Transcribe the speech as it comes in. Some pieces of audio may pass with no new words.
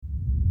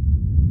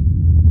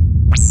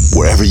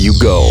Wherever you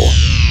go,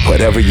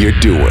 whatever you're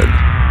doing,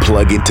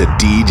 plug into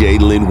DJ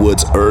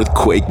Linwood's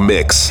Earthquake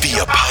Mix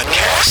via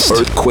podcast.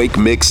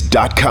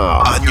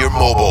 EarthquakeMix.com. On your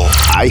mobile,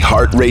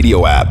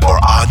 iHeartRadio app, or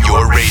on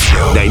your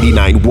radio.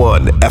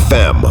 99.1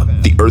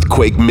 FM. The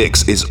Earthquake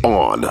Mix is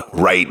on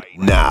right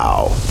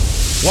now.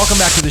 Welcome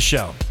back to the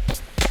show.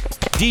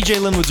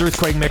 DJ Linwood's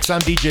Earthquake Mix.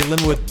 I'm DJ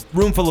Linwood.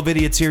 Room full of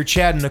idiots here.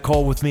 Chad and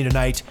Nicole with me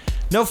tonight.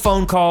 No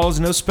phone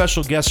calls, no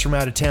special guests from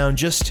out of town,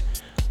 just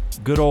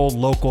good old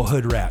local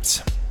hood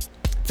rats.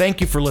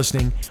 Thank you for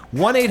listening.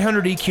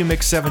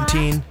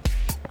 1-800-EQ-MIX-17.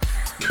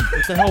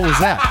 What the hell was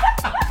that?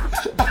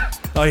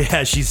 Oh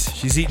yeah,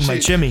 she's eating my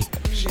chimney.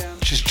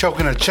 She's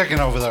choking a chicken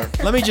over there.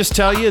 Let me just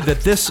tell you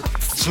that this...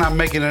 It's not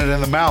making it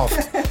in the mouth.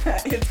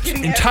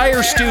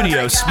 Entire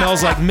studio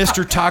smells like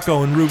Mr.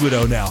 Taco and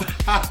Rubido now.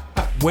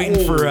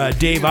 Waiting for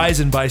Dave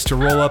Eisenbeis to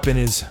roll up in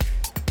his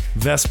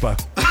Vespa.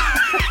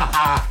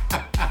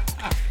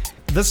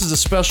 This is a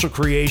special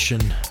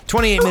creation.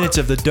 28 minutes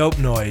of the dope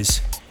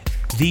noise.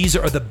 These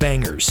are the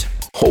bangers.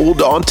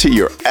 Hold on to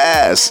your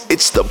ass.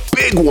 It's the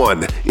big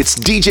one. It's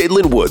DJ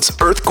Linwood's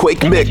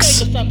Earthquake Mix.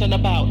 Let me tell you something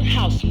about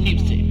house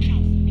music.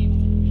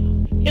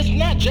 It's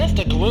not just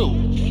a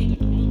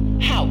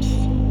groove. House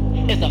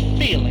is a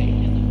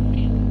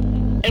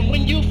feeling. And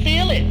when you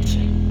feel it,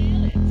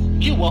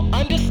 you will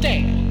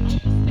understand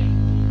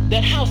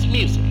that house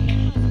music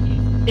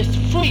is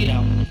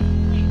freedom.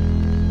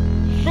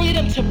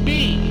 Freedom to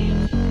be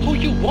who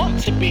you want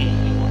to be.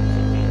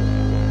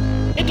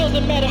 It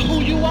doesn't matter who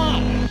you are.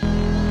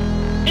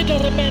 It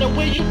doesn't matter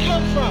where you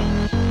come from.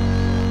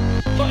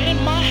 For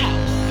in my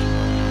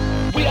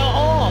house, we are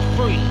all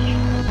free.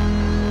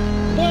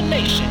 One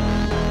nation,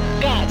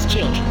 God's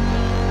children,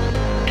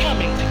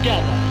 coming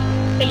together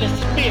in the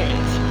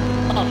spirit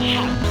of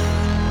house.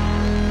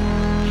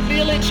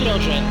 Feel it,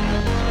 children.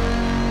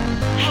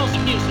 House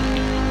music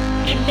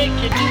can make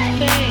you do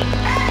things.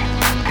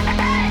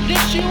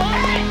 Lifts you up.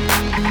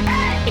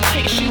 It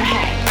takes you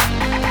high.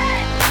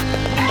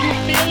 When you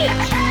feel it,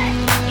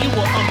 you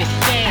will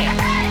understand.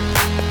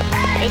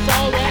 It's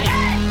alright.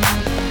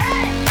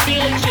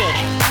 Feel it,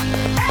 children.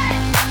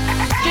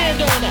 Stand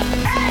on up.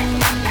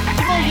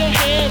 Throw your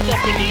hands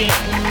up in the air.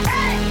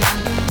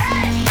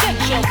 Set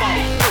your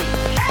body free.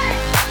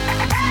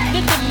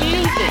 Let the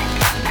music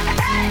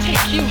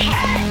take you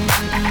high.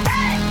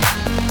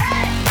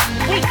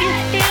 When you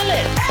feel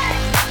it,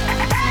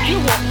 you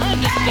will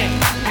understand.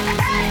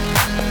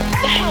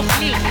 The house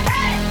music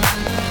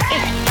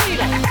is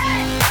freedom.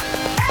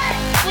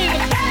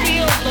 Freedom to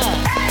feel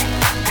love,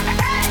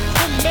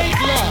 to make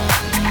love,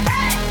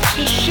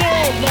 to show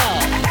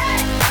love.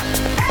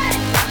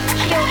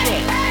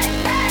 Children,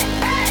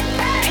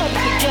 come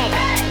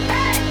together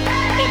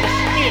in the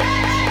spirit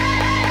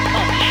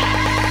of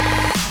house.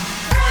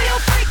 Throw your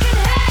freaking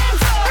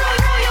hands up,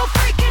 throw your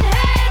freaking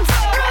hands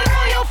up,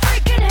 throw your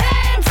freaking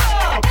hands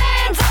up,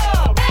 hands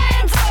up,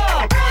 hands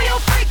up, throw your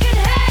freaking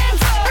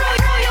hands up,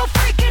 throw your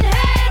freaking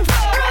hands up,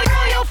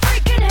 throw your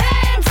freaking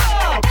hands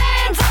up,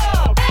 hands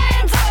up,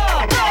 hands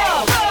up,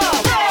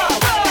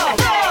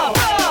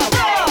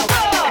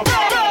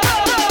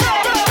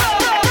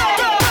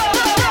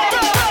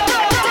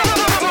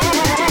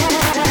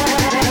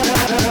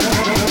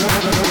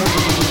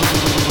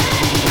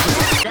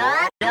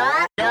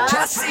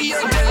 I see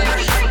your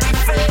dirty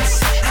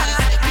face,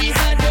 hide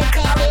behind your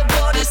collar,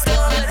 it's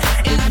done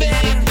in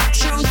vain.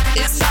 Truth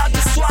is hard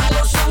to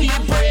swallow, so you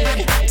pray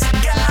to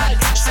God.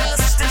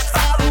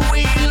 Justify the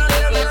way you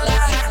live a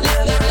lie,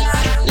 live a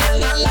lie,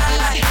 live a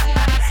lie.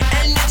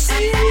 And you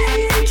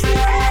take your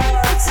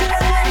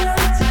time,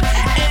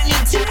 and you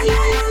do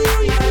your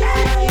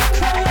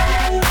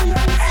crime.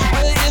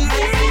 Well, you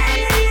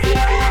made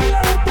your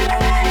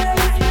bed,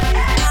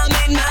 I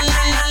made mine.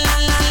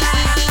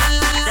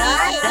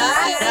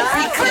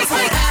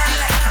 Because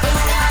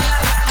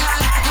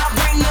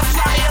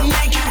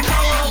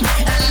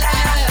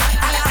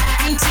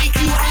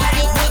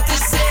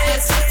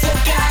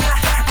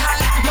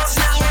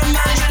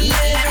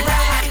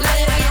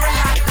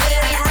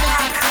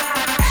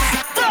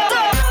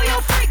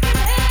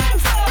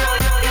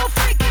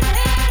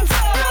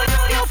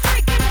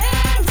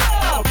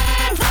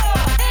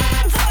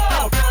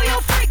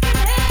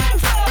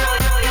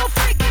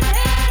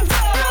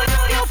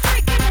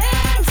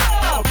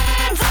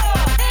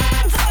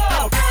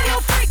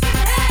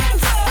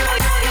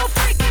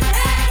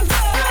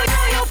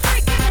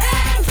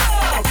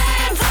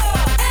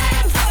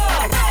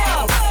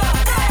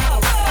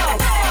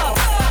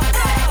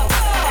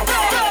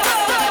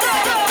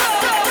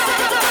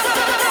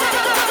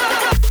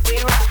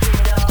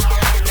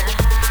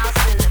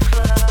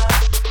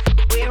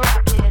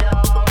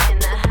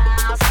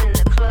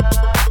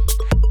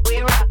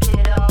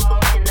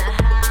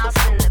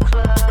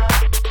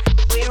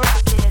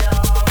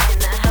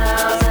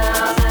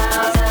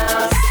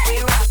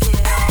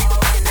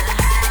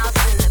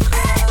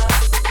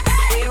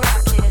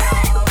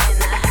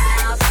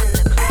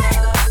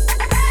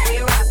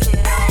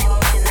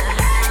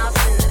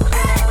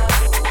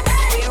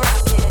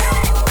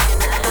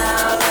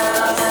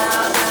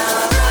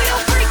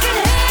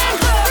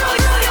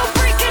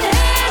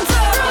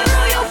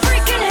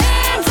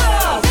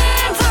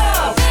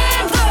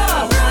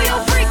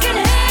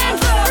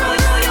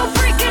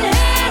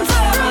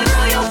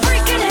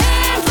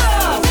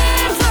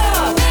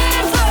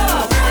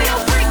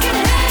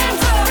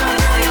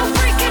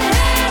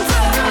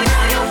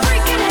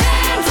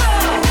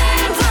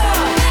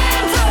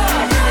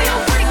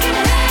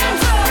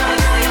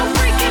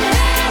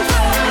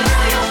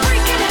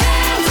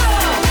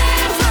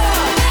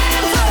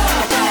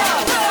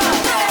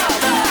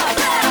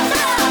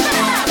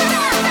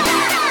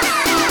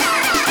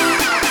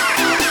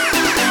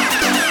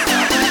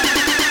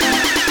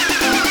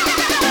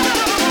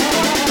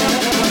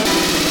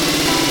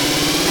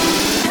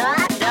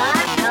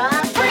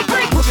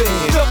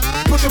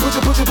Push it, push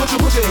it, push it, push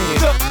it, push it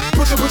up.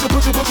 Push it, push it,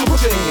 push it, push it,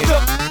 push it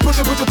up. Push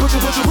it, push it, push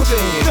it, push it, push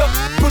it up.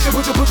 Push it, push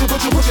it, push it,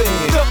 push it, push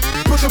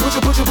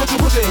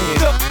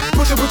it up.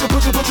 Push it, push it,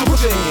 push it, push it, push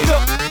it up.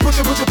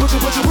 Push it,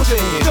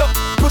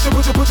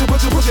 push it, push it, push it, push it up. Push it, push it, push it, push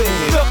it, push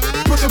it up.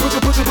 Push it, push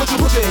it, push it,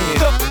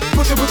 push it, push it up. Push it,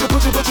 push it,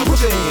 push it, push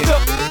it, push it up.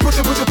 Push it,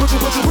 push it, push it, push it, push it up. Push it, push it, push it,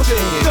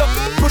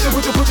 push it, push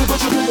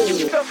it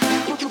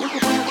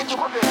up. Push it,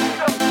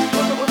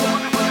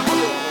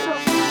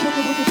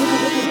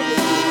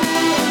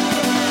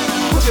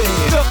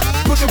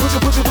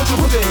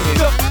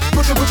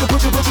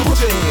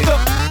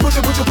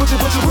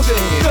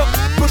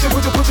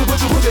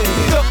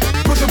 push it,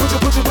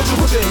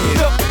 push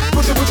it, push it, push it up. Push it, push it, push it, push it, push it up. Push it, push it, push it, push it, push it up. Push it, push it, push it, push it, push it up. Push it, push it,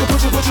 push it, push it, push it up. Push it, push it, push it, push it, push it up. Push it, push it, push it, push it, push it up. Push it, push it, push it, push it, push it up.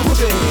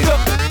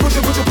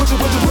 Push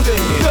it, push it, push it, push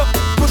it, push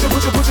it up. Push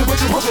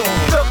it,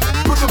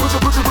 push it, push it, push it, push it up. Push it, push it,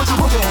 push it, push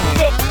it, push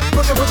it up.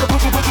 Push it, push it, push it, push it,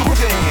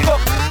 push it up.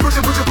 Push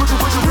it, push it, push it,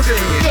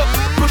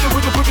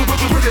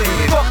 push it,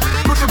 push it up.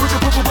 Push it, push it, push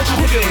it, push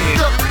it, push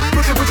it up.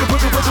 Push it, push it,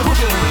 push it, push it,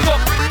 push it up.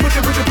 Push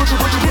it, push it, push it,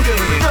 push it, push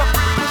it up.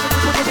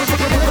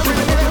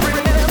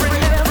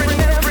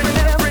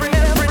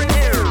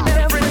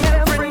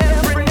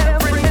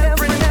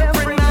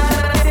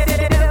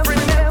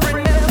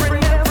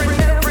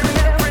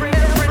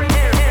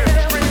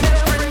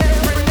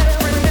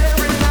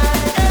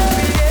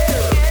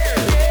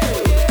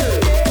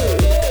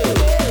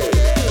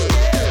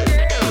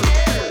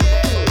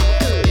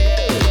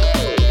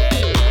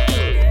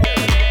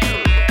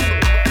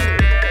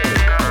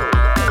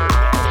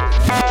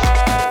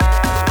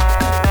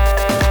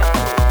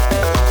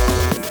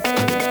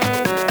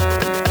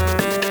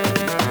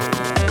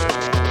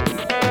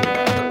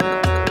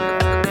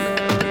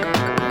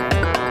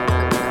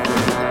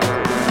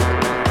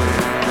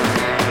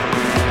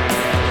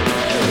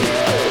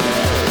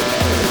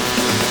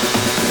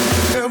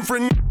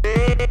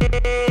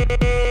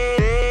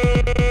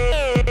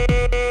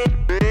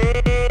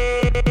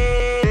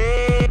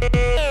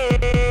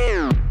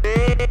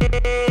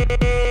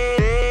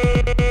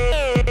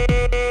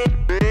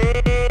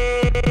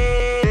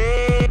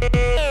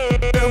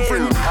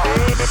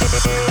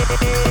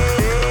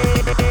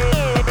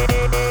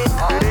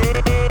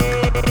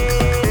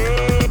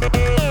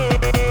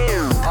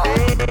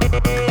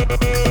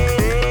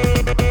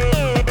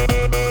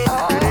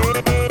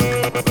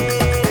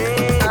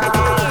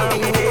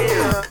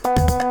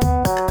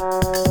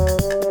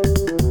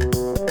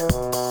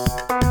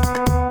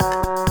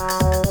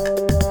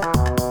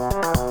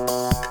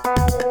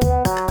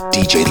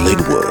 DJ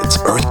Linwood's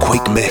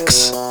Earthquake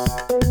Mix.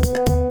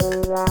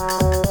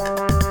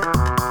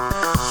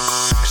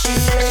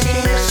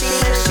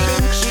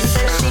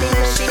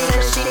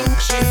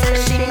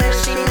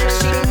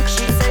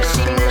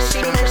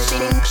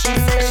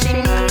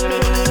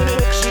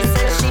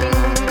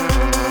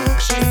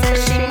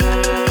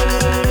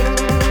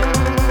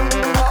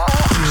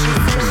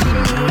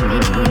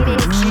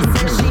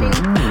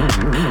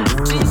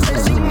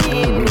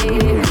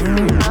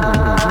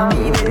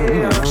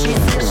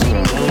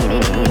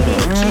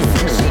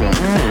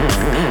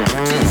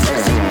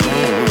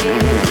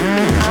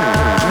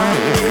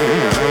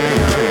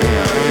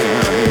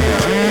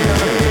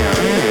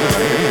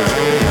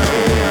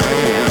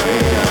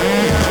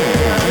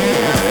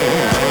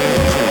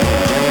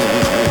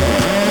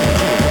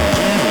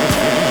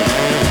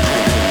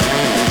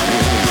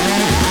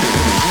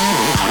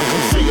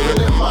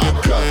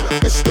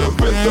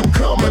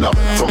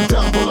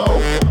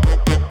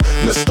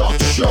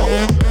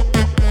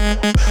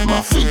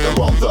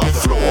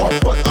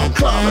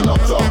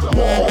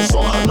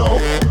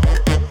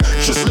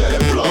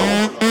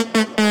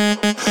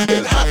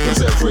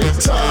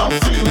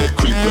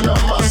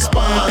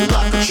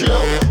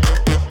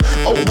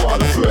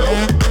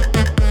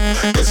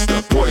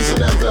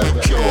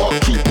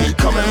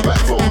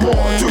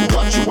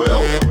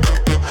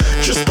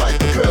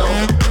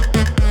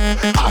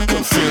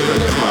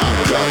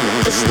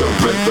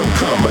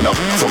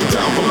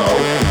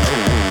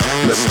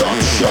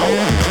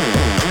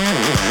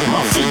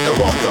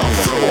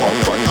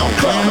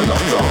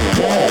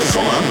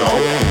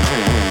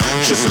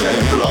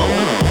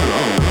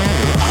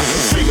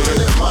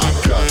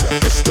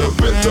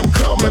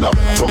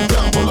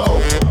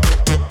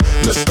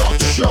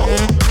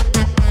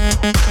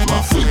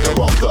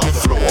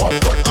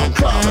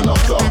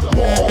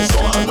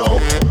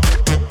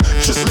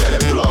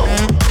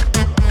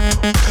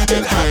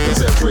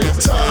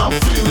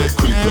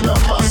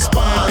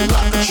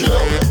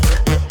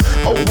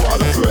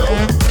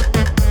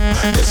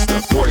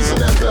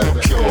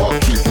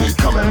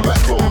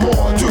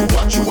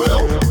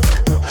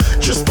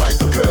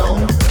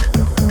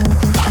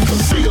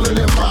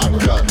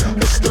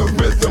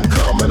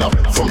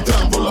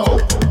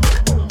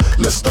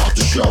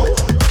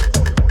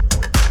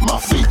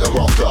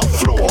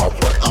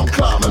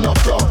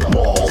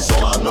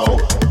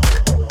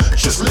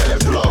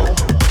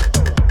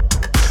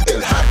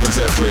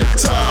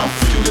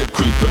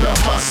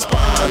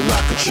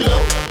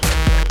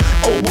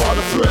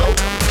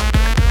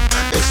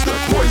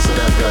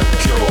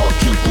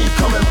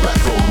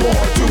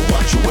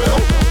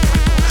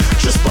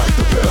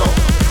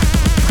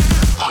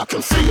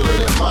 can feel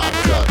it in my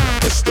gut.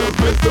 It's the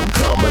rhythm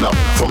coming up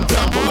from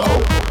down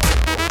below.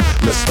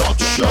 Let's start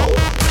the show.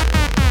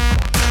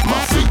 My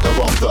feet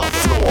are on the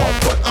floor,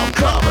 but I'm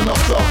climbing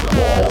up the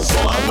walls.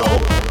 All I know,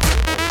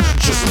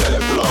 just let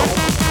it blow.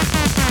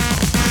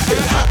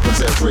 It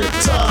happens every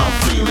time.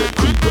 Feel it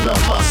creeping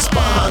up my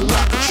spine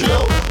like a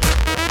chill.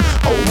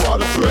 Oh,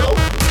 what a thrill.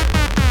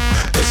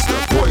 It's the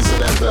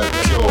poison and the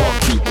cure.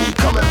 Keep me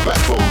coming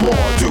back for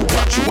more. Do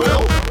what you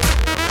will.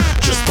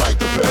 Just bite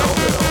the pill.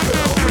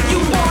 You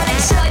wanna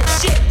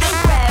touch it, then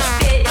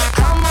grab it.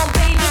 Come on,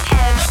 baby,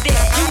 have it.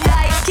 You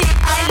like it,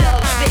 I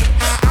love it.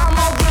 I'm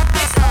on the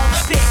face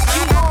of it.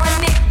 You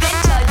want it, then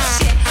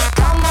touch it.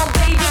 Come on,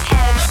 baby,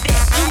 have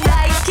it. You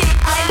like it,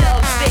 I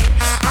love it.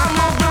 I'm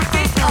on the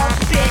face of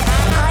it.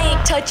 I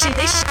ain't touching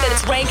this shit that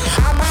is rank.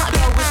 I'm a hot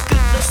girl with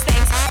good looks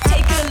things.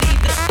 Take it or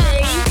leave it,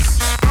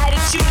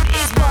 attitude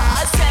is what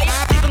I say.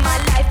 Living my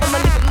life, I'ma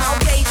live it my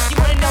way. You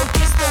wanna know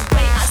just the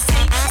way I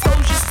say.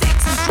 Exposure, sex,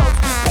 and drugs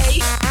we pay.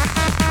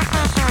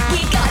 We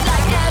got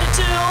like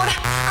attitude,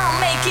 I'm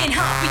making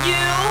hot for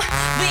you.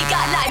 We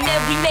got like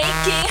every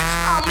making,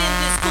 I'm in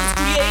this cruise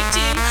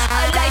creating.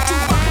 I like to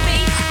rock a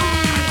beat,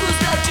 cruise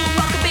love to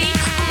rock a beat,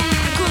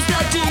 cruise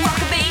love to rock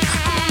a beat,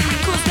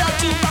 cruise love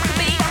to rock a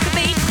beat, rock a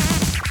beat.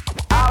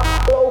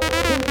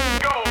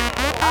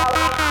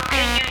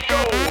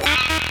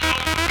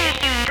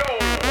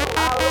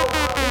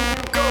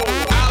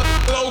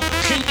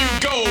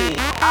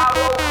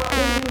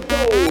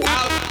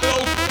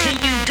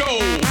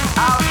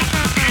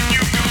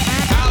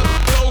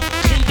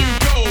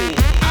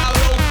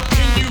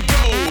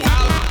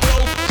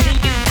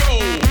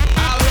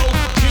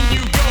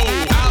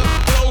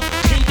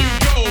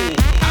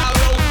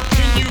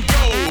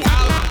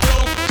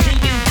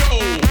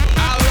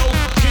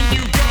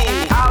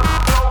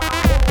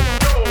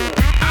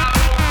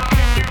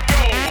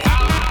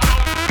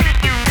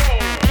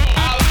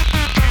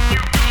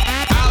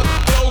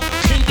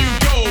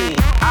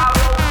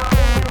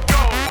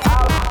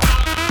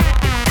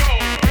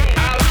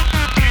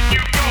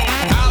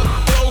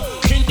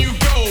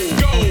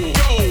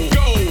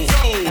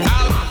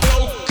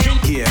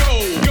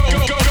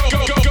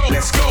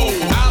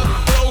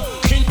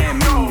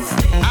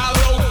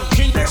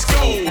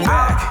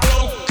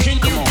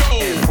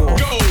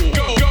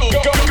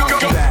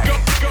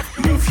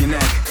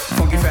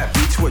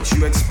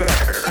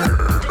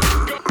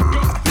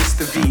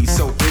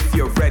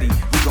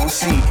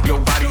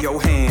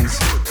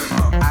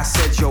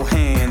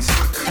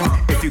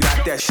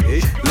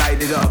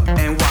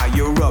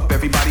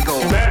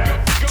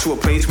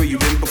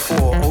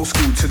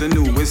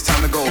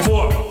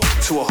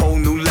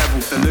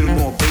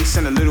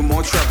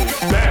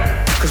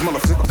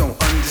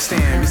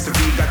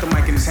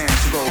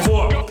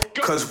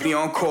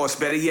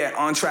 Better yet,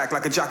 on track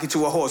like a jockey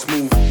to a horse.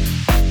 Move.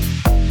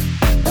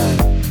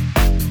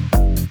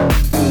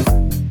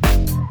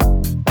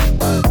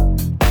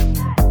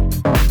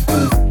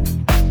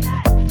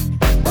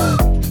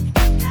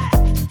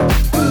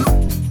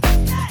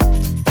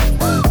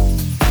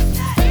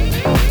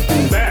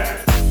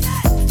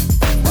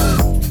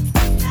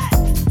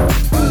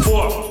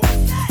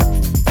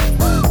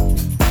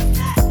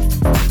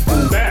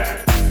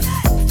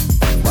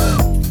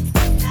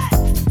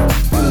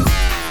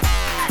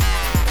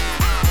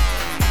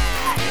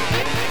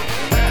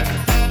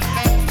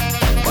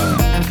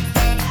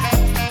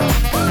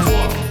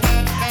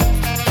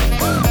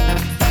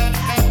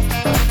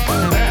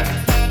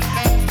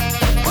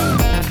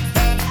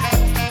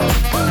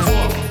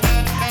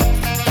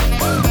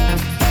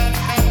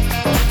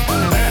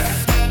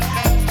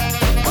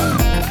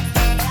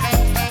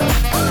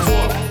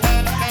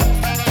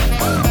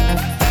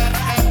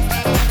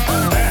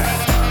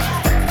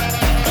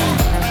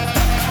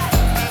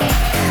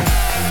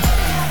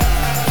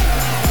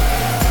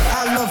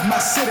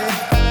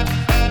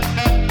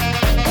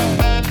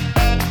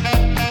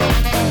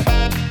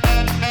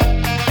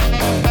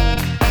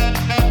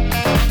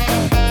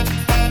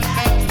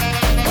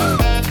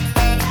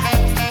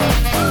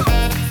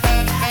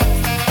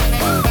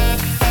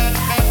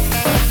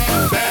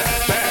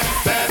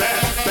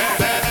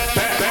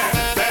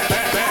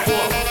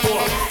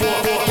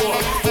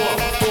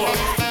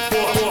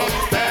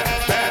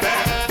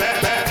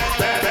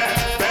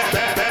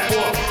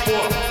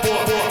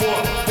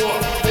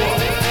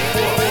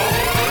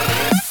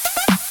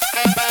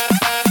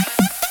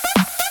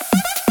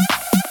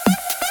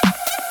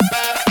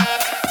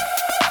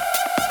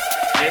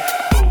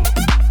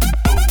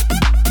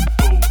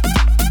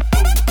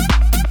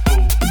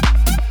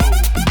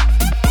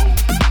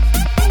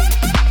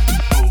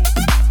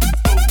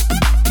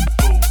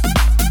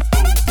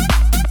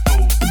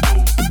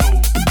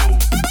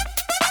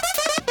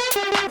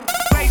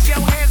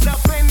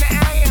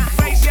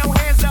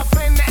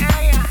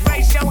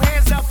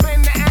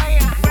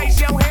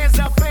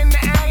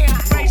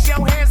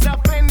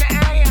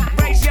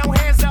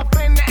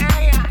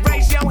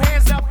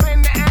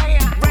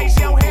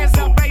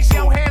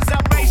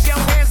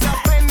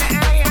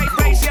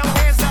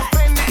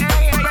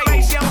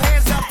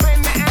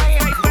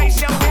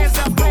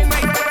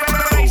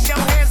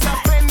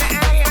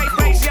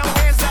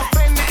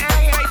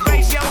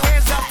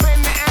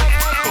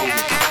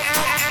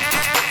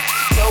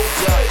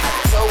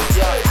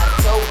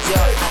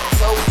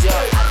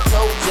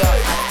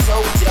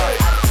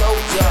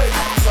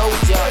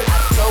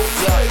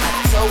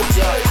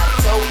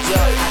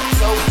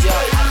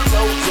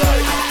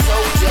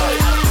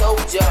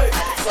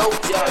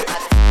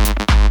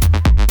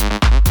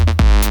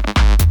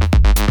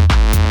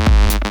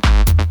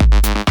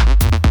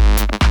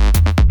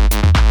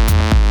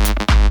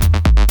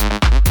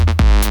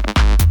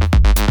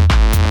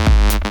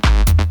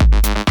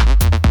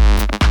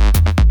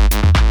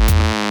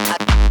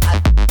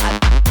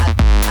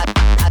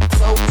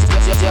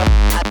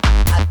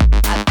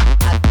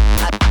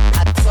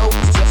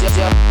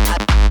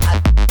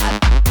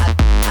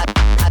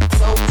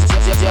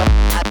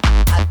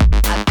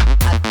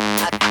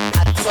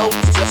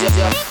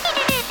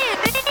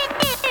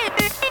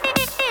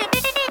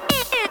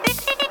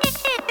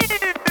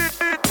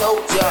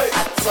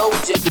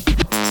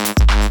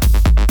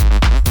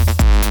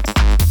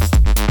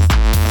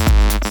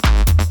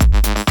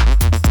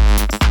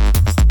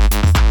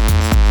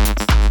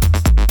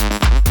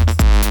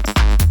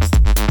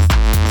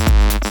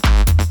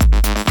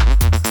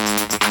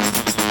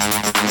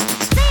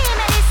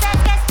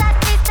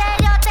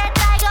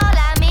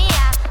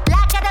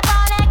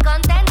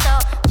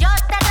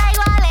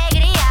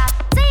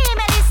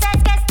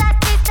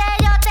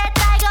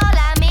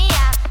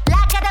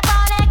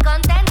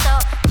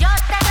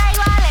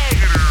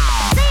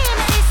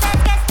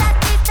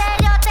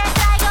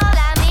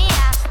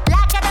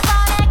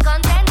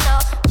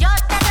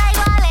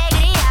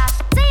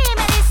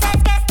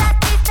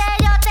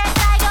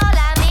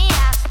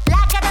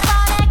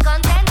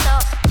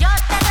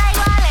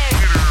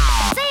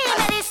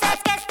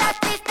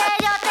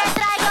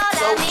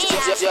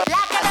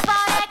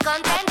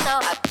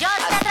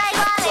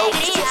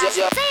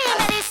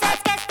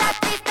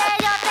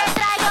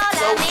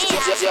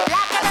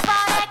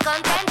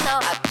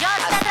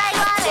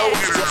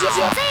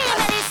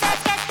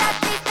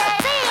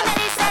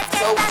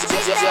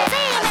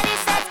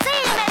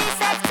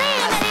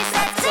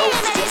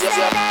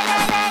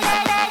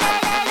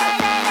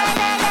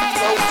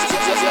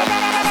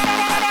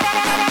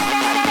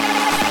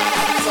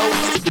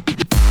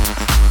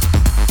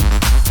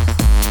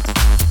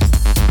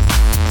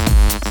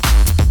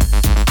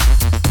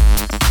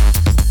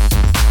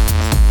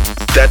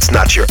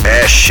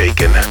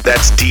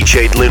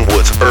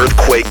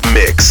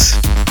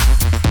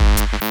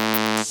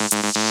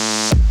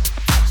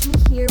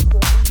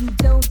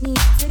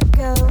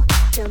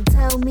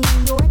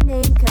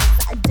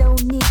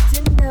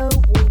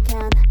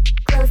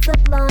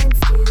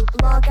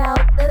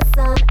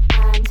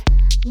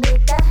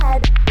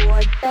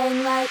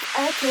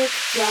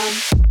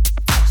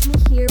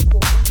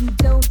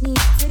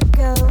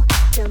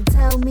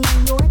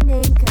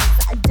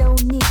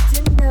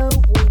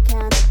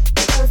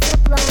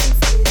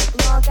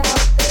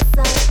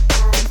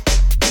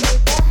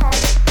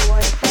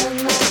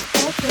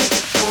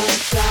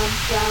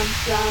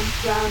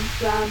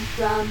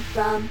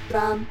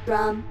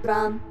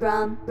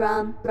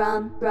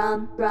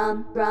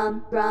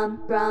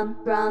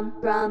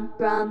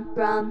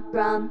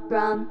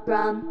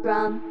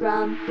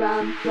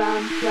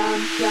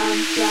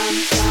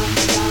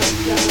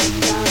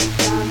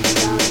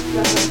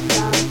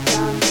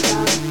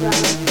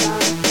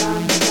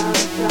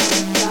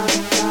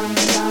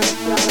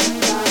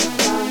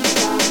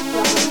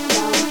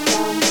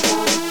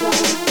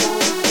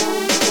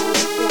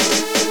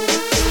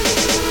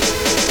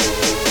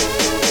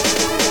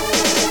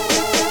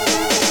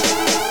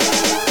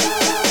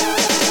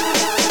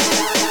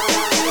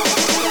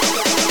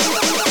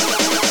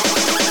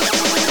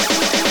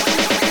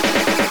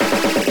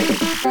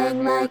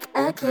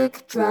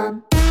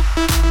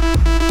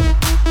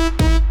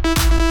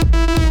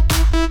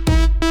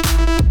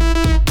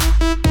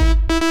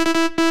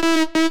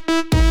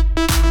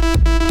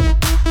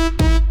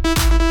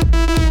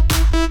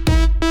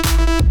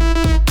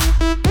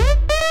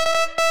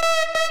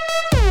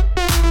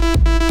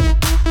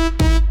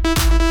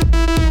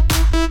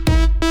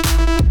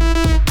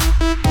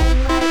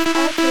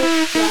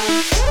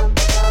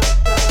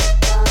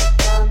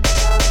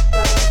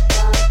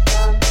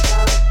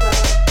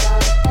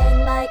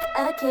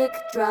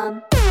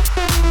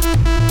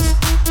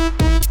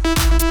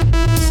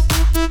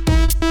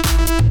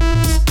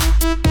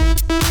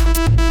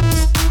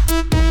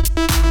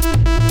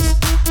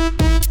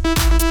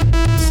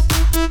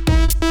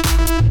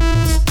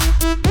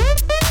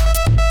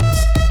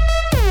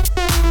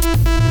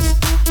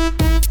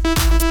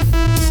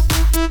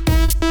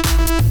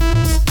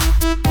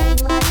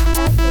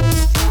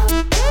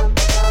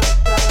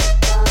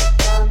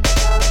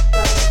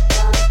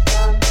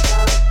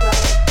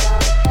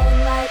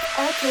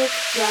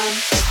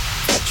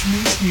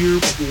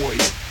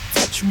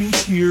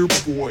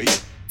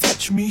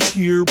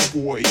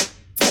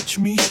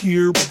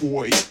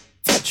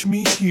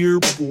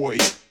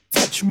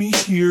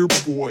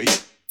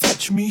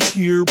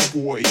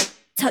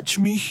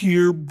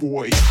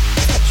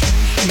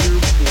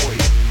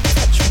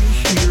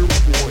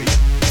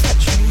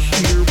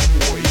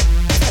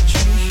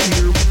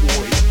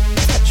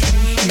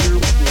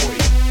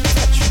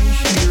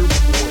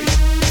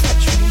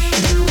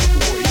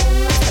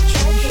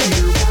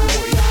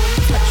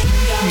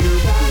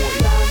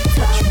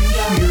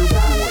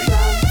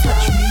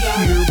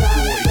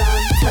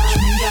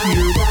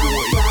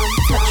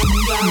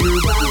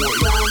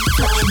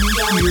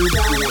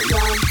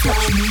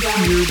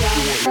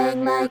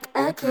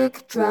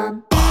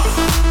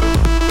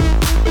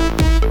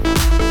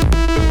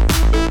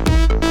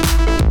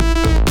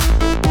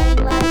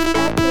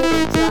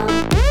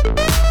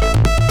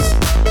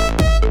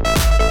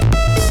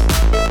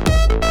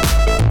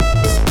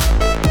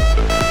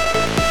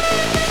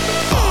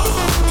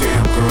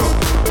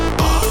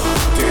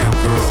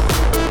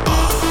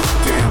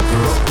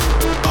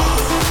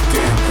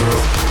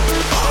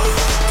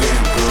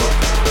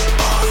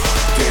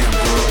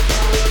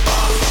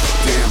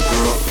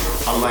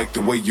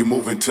 way you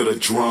moving to the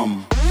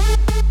drum.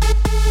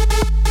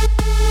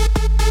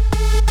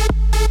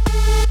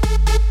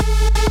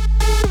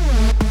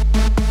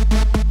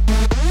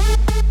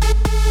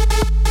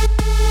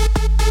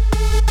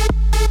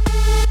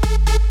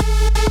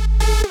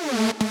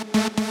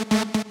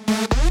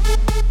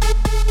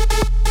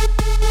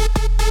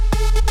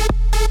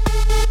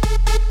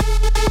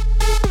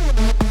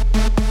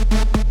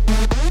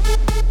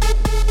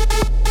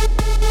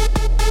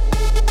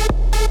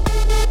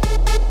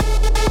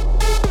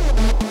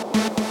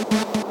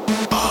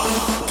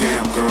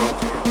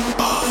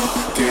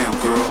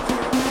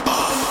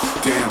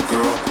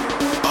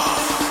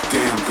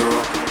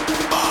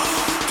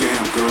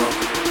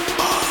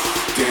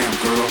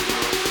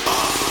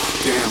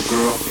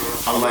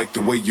 The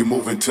way you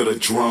moving to the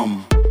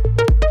drum.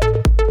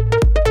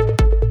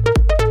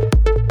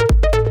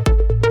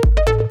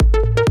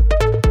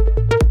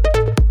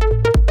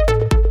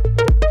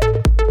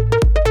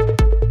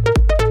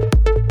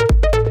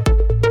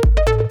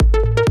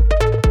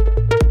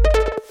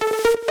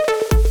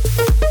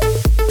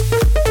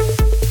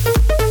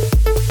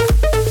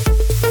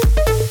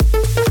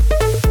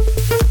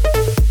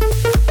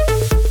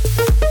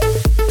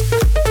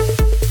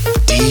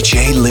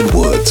 DJ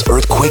Linwood's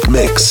Earthquake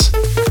Mix.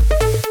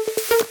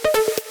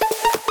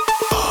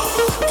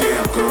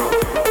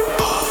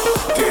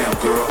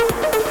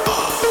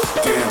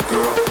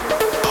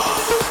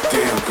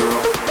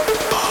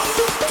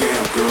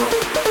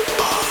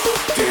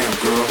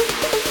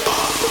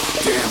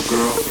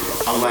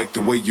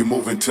 The way you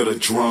moving to the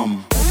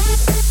drum.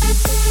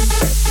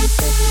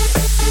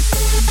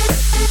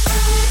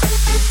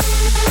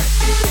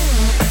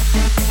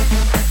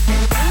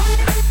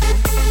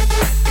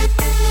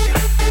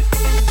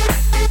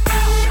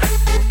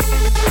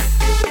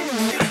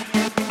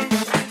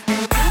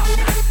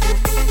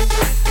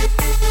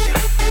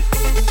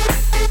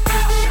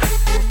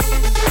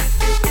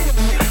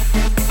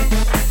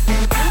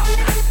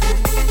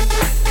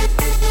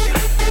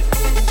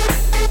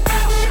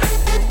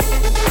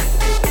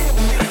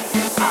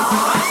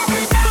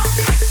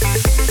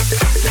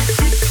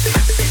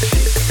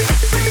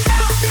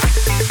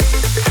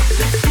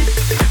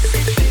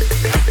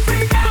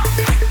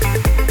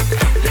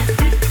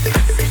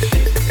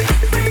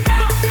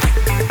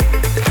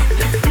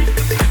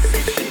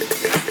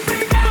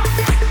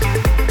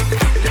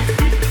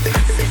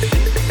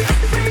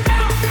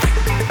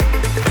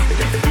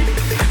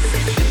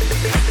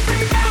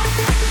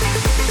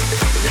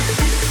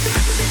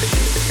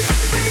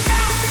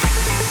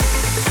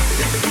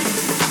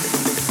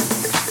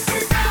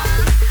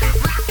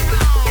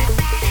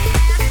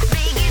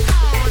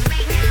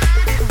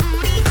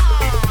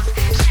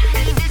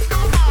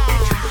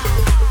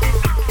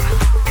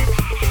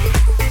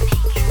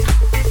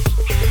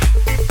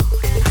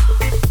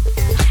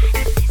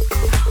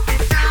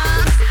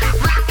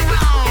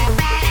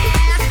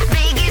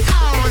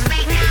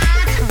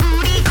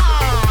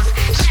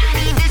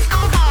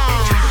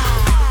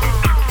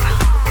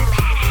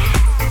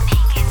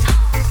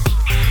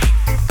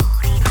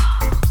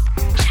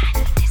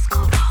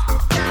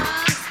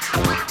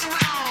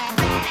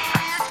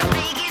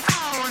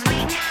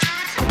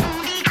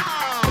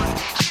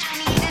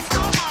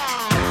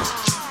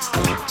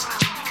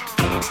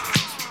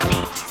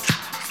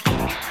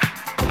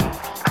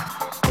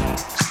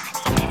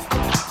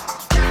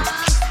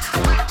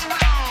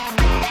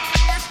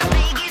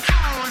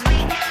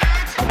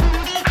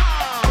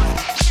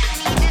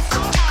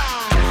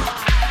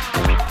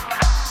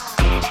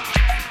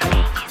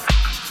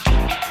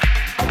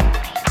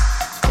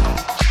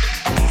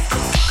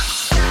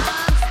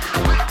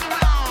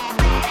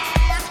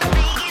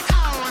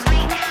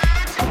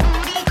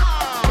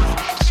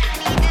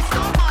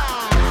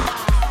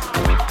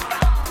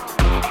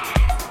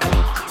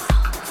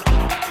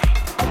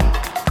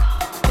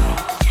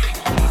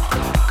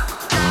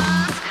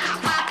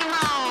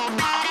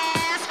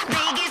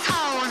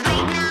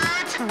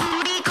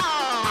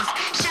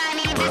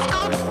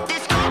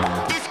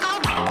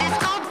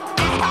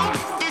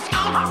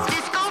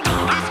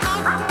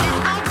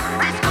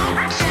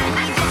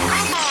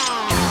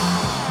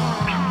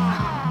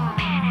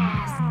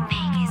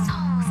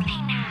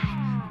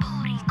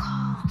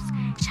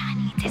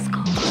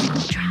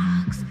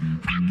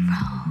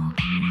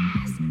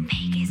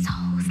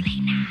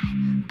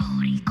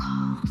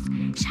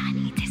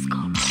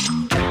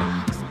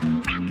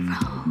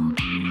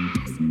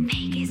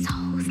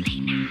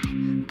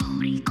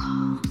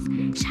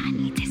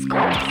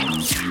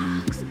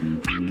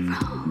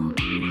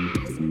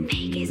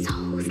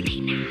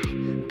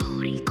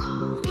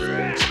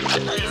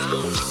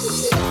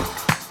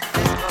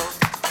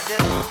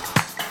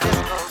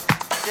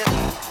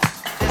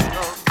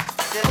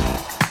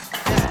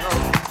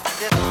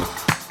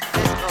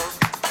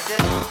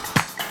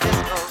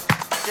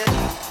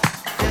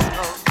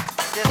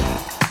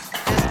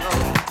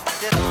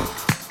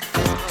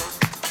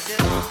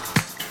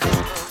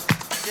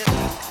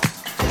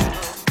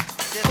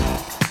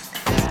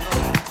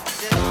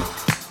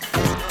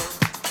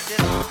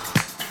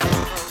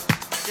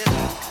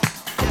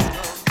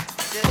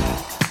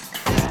 Yeah.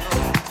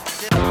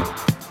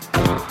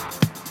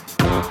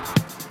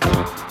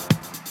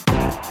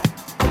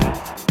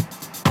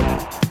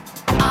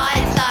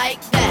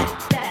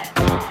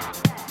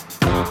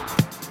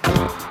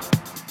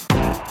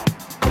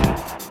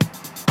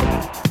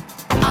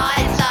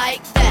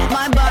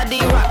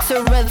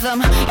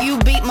 Rhythm, you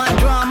beat my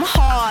drum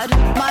hard.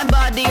 My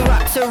body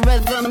rocks a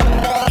rhythm.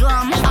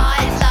 Drum,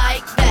 I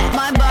like that.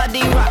 My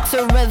body rocks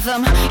a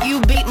rhythm.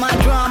 You beat my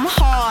drum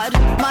hard.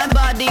 My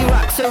body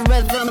rocks a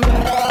rhythm.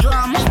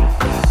 Drum,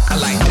 I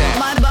like that.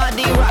 My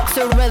body rocks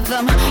a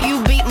rhythm. You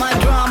beat my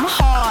drum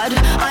hard.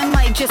 I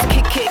might just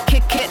kick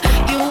it.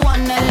 You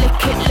wanna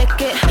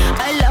lick it.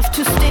 I love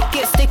to stick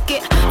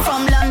it.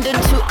 From London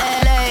to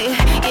LA.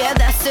 Yeah,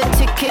 that's the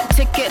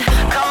ticket.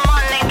 Come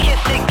on and kiss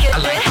it. I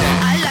like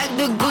that.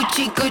 The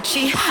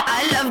Gucci,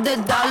 I love the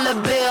dollar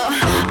bill.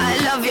 I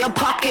love your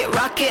pocket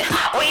rocket.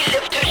 We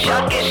live to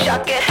shock it.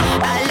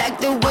 I like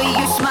the way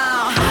you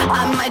smile.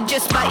 I might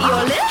just bite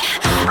your lip.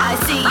 I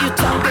see you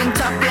talking.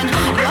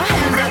 Your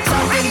hands are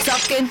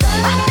talking.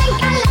 I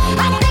think I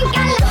like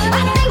it.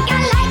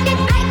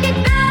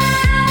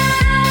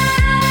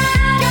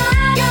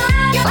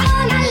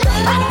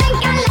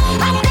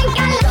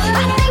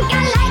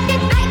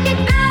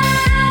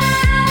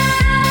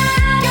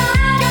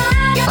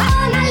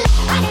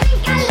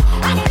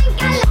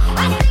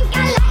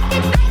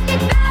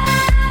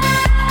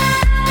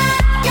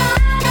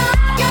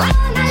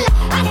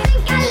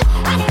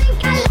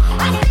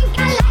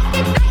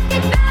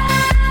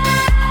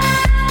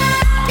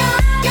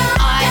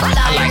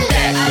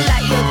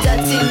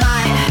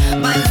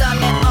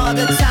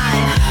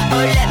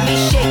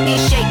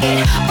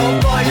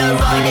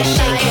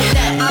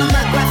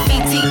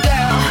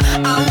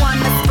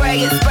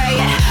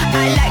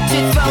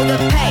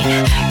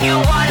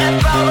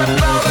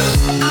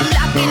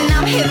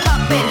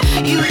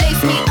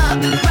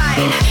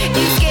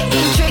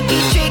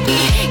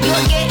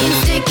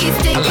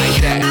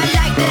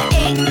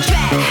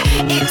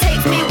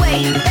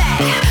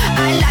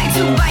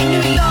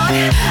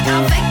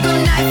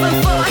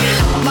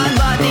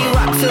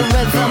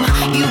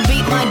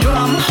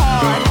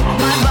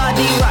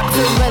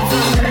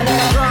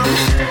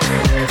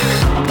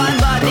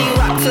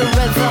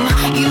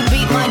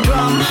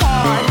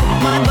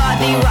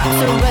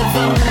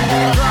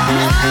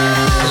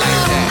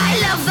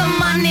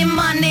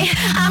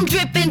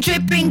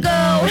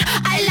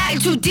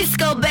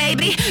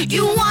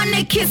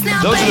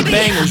 Those are the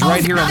bangers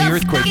right here on the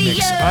Earthquake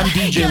Mix. I'm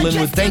DJ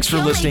Linwood. Thanks for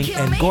listening,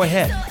 and go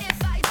ahead.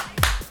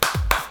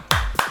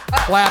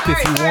 Clap if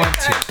you want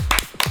to.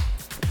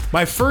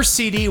 My first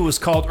CD was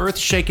called Earth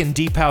Shakin'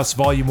 Deep House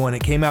Volume 1.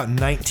 It came out in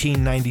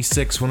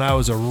 1996 when I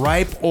was a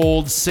ripe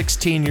old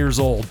 16 years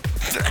old.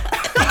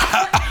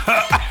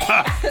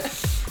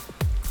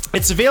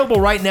 It's available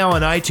right now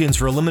on iTunes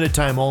for a limited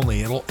time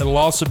only. It'll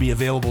also be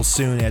available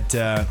soon at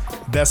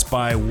Best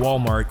Buy,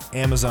 Walmart,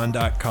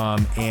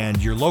 Amazon.com,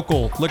 and your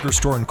local liquor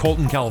store in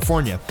Colton,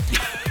 California.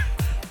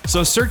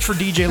 So search for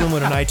DJ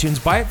Linwood on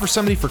iTunes. Buy it for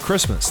somebody for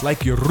Christmas,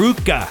 like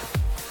Yuruka.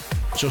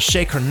 She'll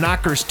shake her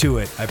knockers to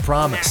it, I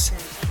promise.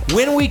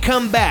 When we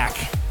come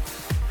back,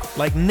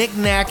 like Knick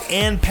Knack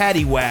and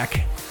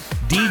Paddywhack,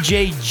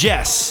 DJ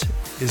Jess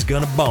is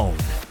gonna bone.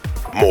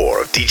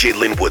 More of DJ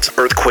Linwood's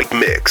Earthquake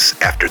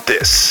Mix after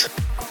this.